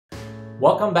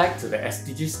Welcome back to the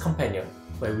SDGs Compendium,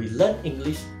 where we learn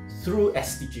English through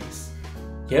SDGs.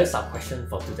 Here's our question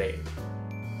for today.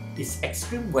 Is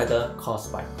extreme weather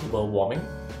caused by global warming?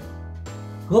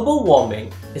 Global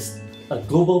warming is a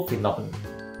global phenomenon,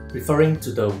 referring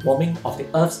to the warming of the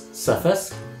Earth's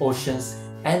surface, oceans,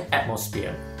 and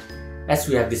atmosphere. As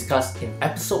we have discussed in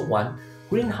episode 1,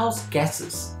 greenhouse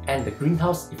gases and the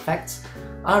greenhouse effects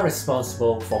are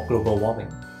responsible for global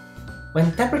warming.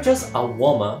 When temperatures are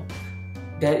warmer,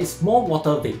 there is more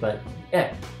water vapor in the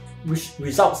air, which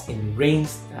results in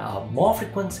rains that are more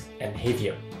frequent and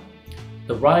heavier.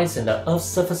 The rise in the Earth's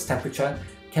surface temperature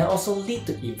can also lead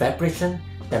to evaporation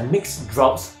that makes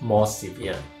droughts more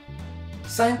severe.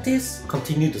 Scientists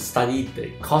continue to study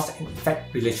the cause and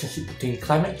effect relationship between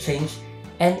climate change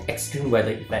and extreme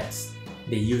weather events.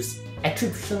 They use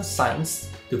attribution science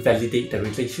to validate the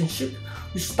relationship,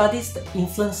 which studies the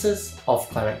influences of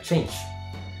climate change.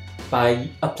 By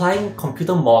applying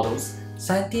computer models,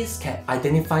 scientists can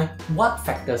identify what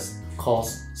factors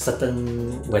cause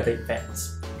certain weather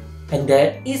events. And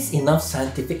there is enough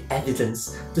scientific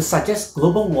evidence to suggest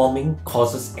global warming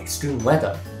causes extreme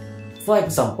weather. For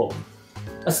example,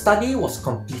 a study was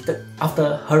completed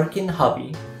after Hurricane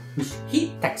Harvey, which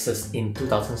hit Texas in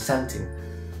 2017,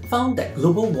 found that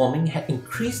global warming had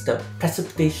increased the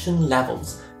precipitation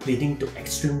levels, leading to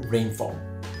extreme rainfall.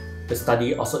 The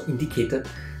study also indicated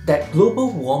that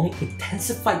global warming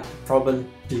intensified the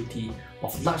probability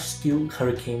of large-scale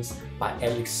hurricanes by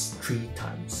at least 3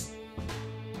 times.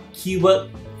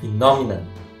 Keyword phenomenon.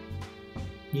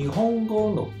 日本語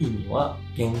の意味は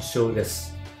現象で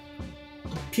す。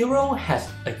The plural has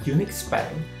a unique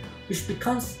spelling, which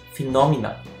becomes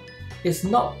phenomena. It's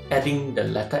not adding the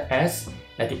letter S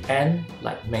at the end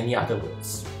like many other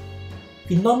words.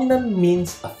 Phenomenon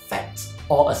means a fact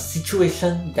or a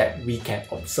situation that we can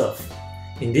observe.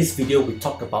 In this video, we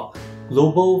talked about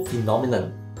global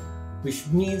phenomenon, which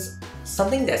means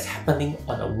something that's happening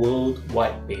on a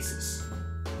worldwide basis.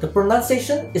 The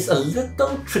pronunciation is a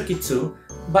little tricky too,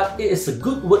 but it is a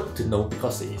good word to know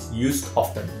because it is used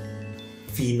often.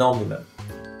 Phenomenon.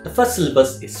 The first syllable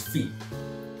is phi,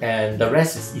 and the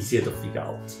rest is easier to figure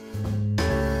out.